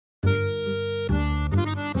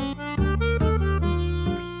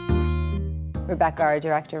Rebecca, our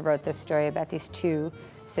director, wrote this story about these two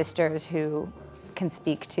sisters who can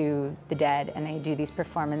speak to the dead, and they do these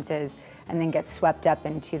performances and then get swept up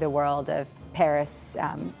into the world of Paris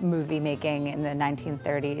movie making in the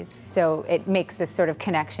 1930s. So it makes this sort of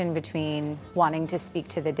connection between wanting to speak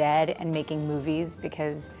to the dead and making movies,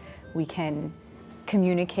 because we can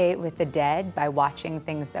communicate with the dead by watching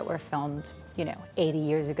things that were filmed, 80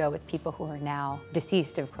 years ago with people who are now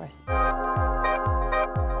deceased, of course.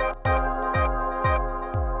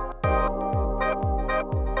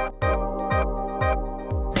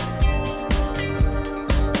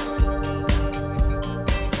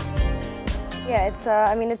 Yeah,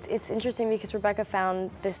 it's interesting because Rebecca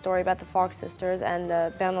found this story about the Fox sisters, and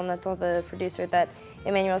Bernard Nathan, the producer, that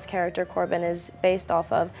Emmanuel's character Corbin is based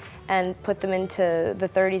off of, and put them into the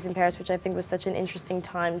 30s in Paris, which I think was such an interesting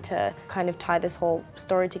time to kind of tie this whole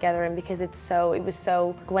story together in, because it was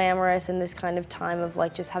so glamorous in this kind of time of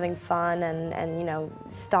like just having fun and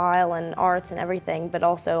style and arts and everything, but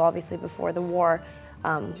also obviously before the war.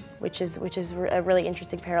 Which is a really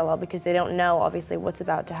interesting parallel, because they don't know obviously what's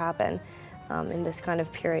about to happen in this kind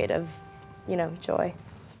of period of, joy.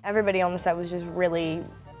 Everybody on the set was just really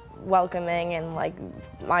welcoming, and like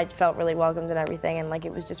I felt really welcomed and everything, and like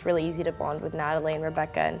it was just really easy to bond with Natalie and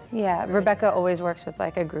Rebecca. Yeah, Rebecca always works with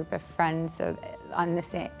like a group of friends, so on the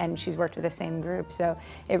same, and she's worked with the same group, so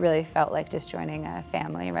it really felt like just joining a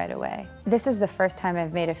family right away. This is the first time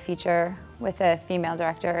I've made a feature with a female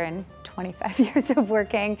director in 25 years of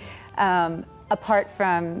working. Apart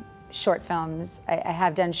from short films, I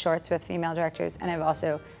have done shorts with female directors, and I've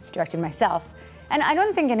also directed myself. And I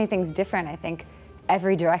don't think anything's different. I think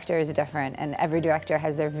every director is different, and every director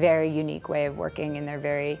has their very unique way of working and their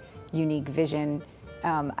very unique vision.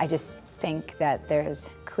 I just think that there's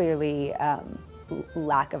clearly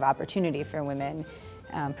lack of opportunity for women,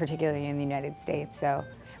 particularly in the United States.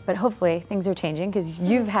 But hopefully things are changing, because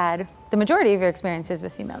you've had the majority of your experiences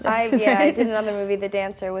with female directors, right? I did another movie, The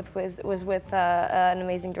Dancer, was with an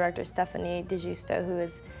amazing director, Stephanie DeGiusto, who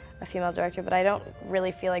is a female director, but I don't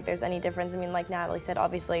really feel like there's any difference. I mean, like Natalie said,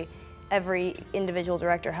 obviously every individual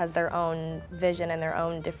director has their own vision and their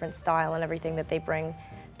own different style and everything that they bring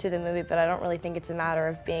to the movie, but I don't really think it's a matter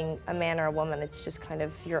of being a man or a woman. It's just kind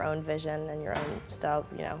of your own vision and your own style,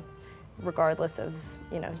 regardless of,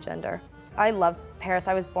 gender. I love Paris.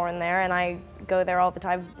 I was born there, and I go there all the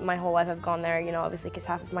time. My whole life I've gone there, obviously because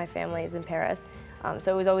half of my family is in Paris.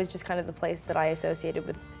 So it was always just kind of the place that I associated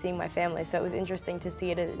with seeing my family. So it was interesting to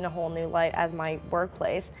see it in a whole new light as my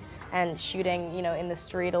workplace, and shooting, in the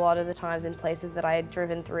street a lot of the times in places that I had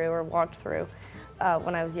driven through or walked through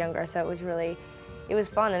when I was younger. So it was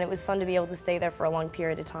fun, and it was fun to be able to stay there for a long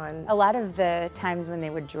period of time. A lot of the times when they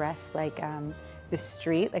would dress like the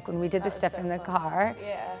street, like when we did the stuff in the car,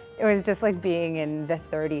 it was just like being in the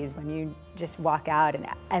 30s when you just walk out and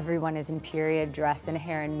everyone is in period dress and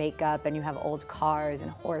hair and makeup, and you have old cars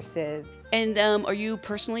and horses. And are you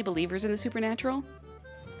personally believers in the supernatural?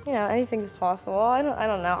 Anything's possible. I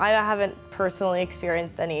don't know. I haven't personally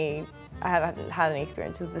experienced I haven't had any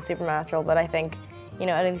experience with the supernatural, but I think,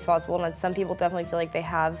 anything's possible, and some people definitely feel like they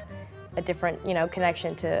have a different,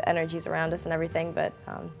 connection to energies around us and everything, but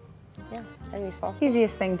yeah, anything's possible.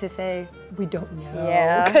 Easiest thing to say, we don't know.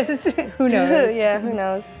 Yeah. Because who knows? Yeah, who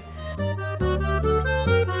knows?